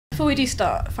Before we do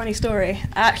start, funny story.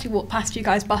 I actually walked past you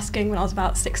guys busking when I was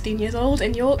about 16 years old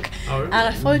in York, and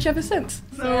I followed you ever since.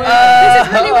 So, this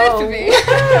is really weird for me.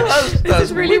 This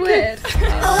is really weird.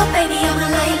 Oh baby, I'm a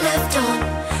light left on,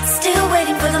 still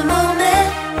waiting for the moment.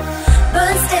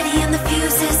 Burn steady and the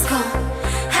fuse is gone.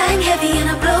 Hang heavy and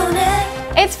I've blown it.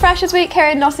 It's Freshers Week here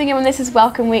in Nottingham and this is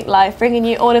Welcome Week Live, bringing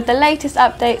you all of the latest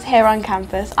updates here on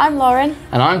campus. I'm Lauren.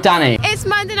 And I'm Danny. It's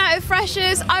Monday night of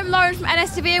Freshers. I'm Lauren from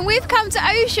NSTV and we've come to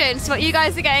Ocean, so what you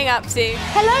guys are getting up to.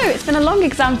 Hello, it's been a long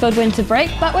exam-filled winter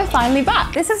break, but we're finally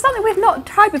back. This is something we've not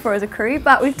tried before as a crew,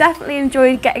 but we've definitely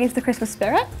enjoyed getting into the Christmas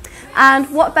spirit. And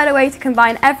what better way to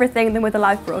combine everything than with a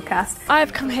live broadcast?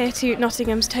 I've come here to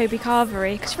Nottingham's Toby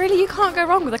Carvery, because really you can't go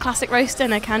wrong with a classic roast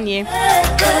dinner, can you?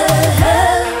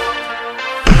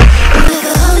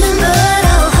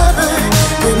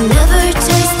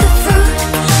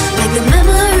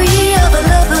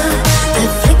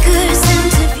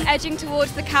 Edging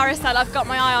towards the carousel, I've got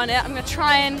my eye on it. I'm going to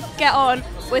try and get on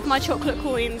with my chocolate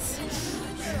coins.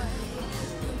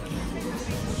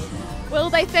 Will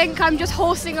they think I'm just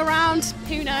horsing around?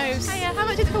 Who knows? Hey, how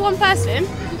much is it for one person?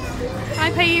 Can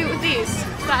I pay you with these?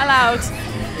 Is that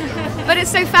allowed? But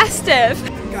it's so festive.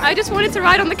 I just wanted to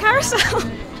ride on the carousel.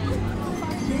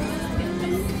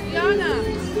 Yana,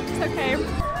 it's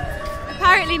okay.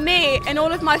 Apparently me, in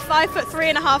all of my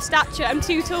 5'3.5" stature, I'm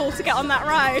too tall to get on that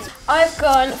ride. I've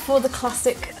gone for the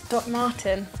classic Doc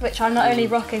Marten, which I'm not only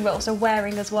rocking but also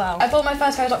wearing as well. I bought my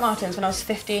first pair of Doc Martens when I was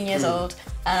 15 years old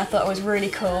and I thought it was really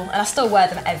cool, and I still wear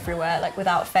them everywhere, like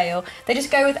without fail. They just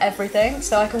go with everything,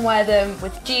 so I can wear them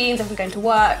with jeans if I'm going to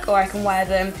work, or I can wear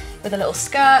them with a little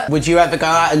skirt. Would you ever go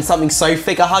out in something so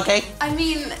figure-hugging? I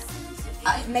mean,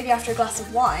 maybe after a glass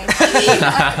of wine.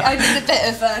 I need a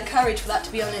bit of courage for that,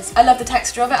 to be honest. I love the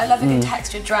texture of it. I love a good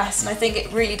textured dress, and I think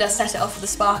it really does set it off with the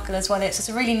sparkle as well. It's just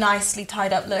a really nicely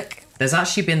tied up look. There's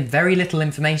actually been very little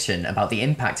information about the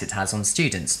impact it has on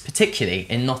students, particularly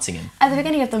in Nottingham. At the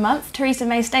beginning of the month, Theresa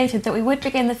May stated that we would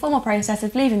begin the formal process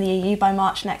of leaving the EU by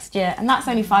March next year, and that's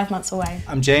only 5 months away.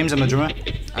 I'm James, I'm the drummer.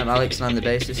 I'm Alex and I'm the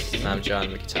bassist. And I'm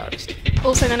John, the guitarist.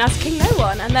 Also known as King No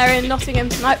One, and they're in Nottingham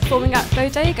tonight performing at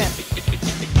Bodega.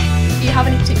 Do you have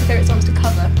any particular favourite songs to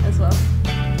cover as well?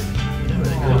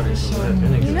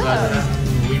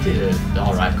 We did an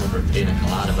alright cover of Pina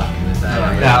Colada back in the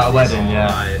day. Yeah, a wedding,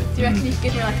 yeah. Do you reckon you could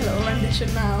give me like a little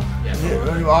rendition now? Yeah,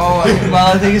 Oh,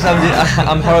 well, the thing is,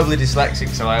 I'm horribly dyslexic,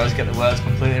 so I always get the words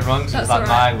completely wrong, so That's it's like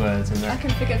alright. my words. And I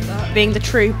can forgive that. Being the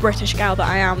true British gal that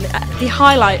I am, the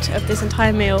highlight of this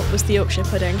entire meal was the Yorkshire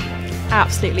pudding.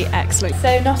 Absolutely excellent.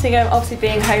 So Nottingham obviously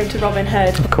being home to Robin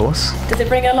Hood. Of course. Did it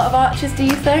bring a lot of archers, do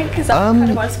you think? Is that kind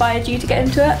of what inspired you to get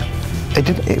into it?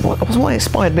 It wasn't what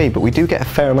inspired me, but we do get a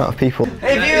fair amount of people.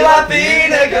 if you like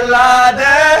Pina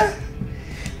Colada,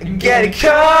 get it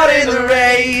caught in the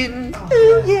rain.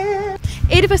 Ooh, yeah.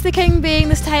 Oedipus the King being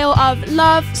this tale of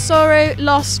love, sorrow,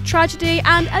 loss, tragedy,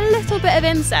 and a little bit of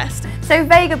incest. So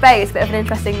Vega Bay is a bit of an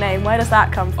interesting name. Where does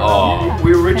that come from?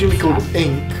 We were originally called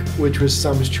Ink, which was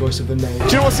Sam's choice of a name. Do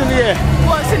you know what's in the air?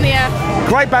 What's in the air?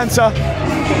 Great banter.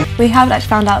 We have actually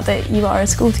found out that you are a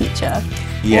school teacher.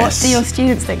 Yes. What do your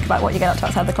students think about what you get up to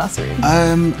outside the classroom?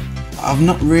 I've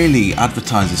not really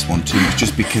advertised this one too much,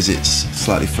 just because it's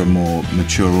slightly for a more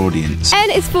mature audience. N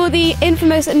is for the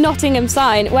infamous Nottingham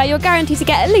sign, where you're guaranteed to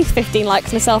get at least 15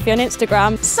 likes and a selfie on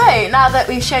Instagram. So, now that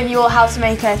we've shown you all how to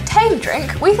make a tame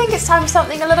drink, we think it's time for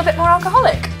something a little bit more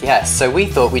alcoholic. Yes, so we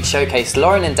thought we'd showcase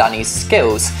Lauren and Danny's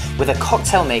skills with a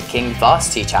cocktail making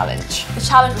varsity challenge. The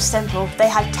challenge was simple. They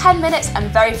had 10 minutes and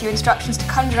very few instructions to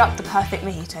conjure up the perfect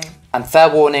mojito. And fair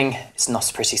warning, it's not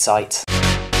a pretty sight.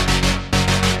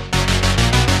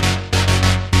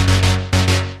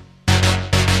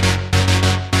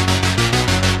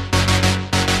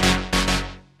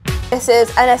 This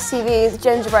is NSTV's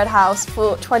Gingerbread House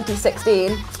for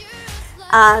 2016,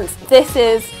 and this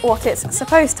is what it's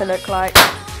supposed to look like.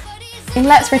 And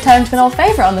let's return to an old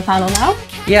favourite on the panel now.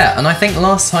 Yeah, and I think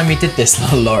last time we did this,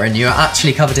 Lauren, you were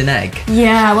actually covered in egg.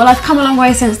 Yeah, well I've come a long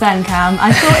way since then, Cam.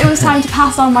 I thought it was time to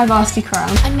pass on my varsity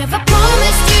crown. I never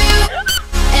promised you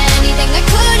anything I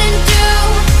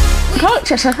couldn't do.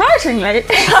 Culture, surprisingly,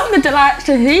 I'm the delights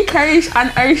of VKs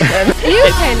and Ocean. Are you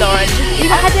okay, Lauren?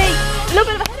 You've had a little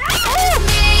bit of a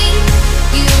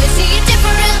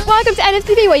Welcome to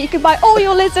NSTV, where you can buy all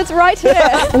your lizards right here.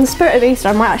 In the spirit of Easter,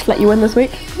 I might actually let you win this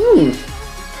week.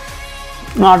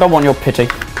 No, I don't want your pity.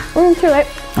 Too late.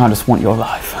 I just want your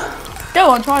life. Go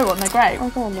on, try one, they're great.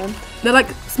 Oh, go on then. They're like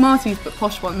Smarties, but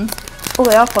posh ones. Oh,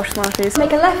 they are posh Smarties.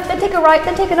 Make a left, then take a right,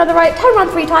 then take another right, turn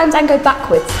around 3 times and go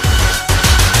backwards.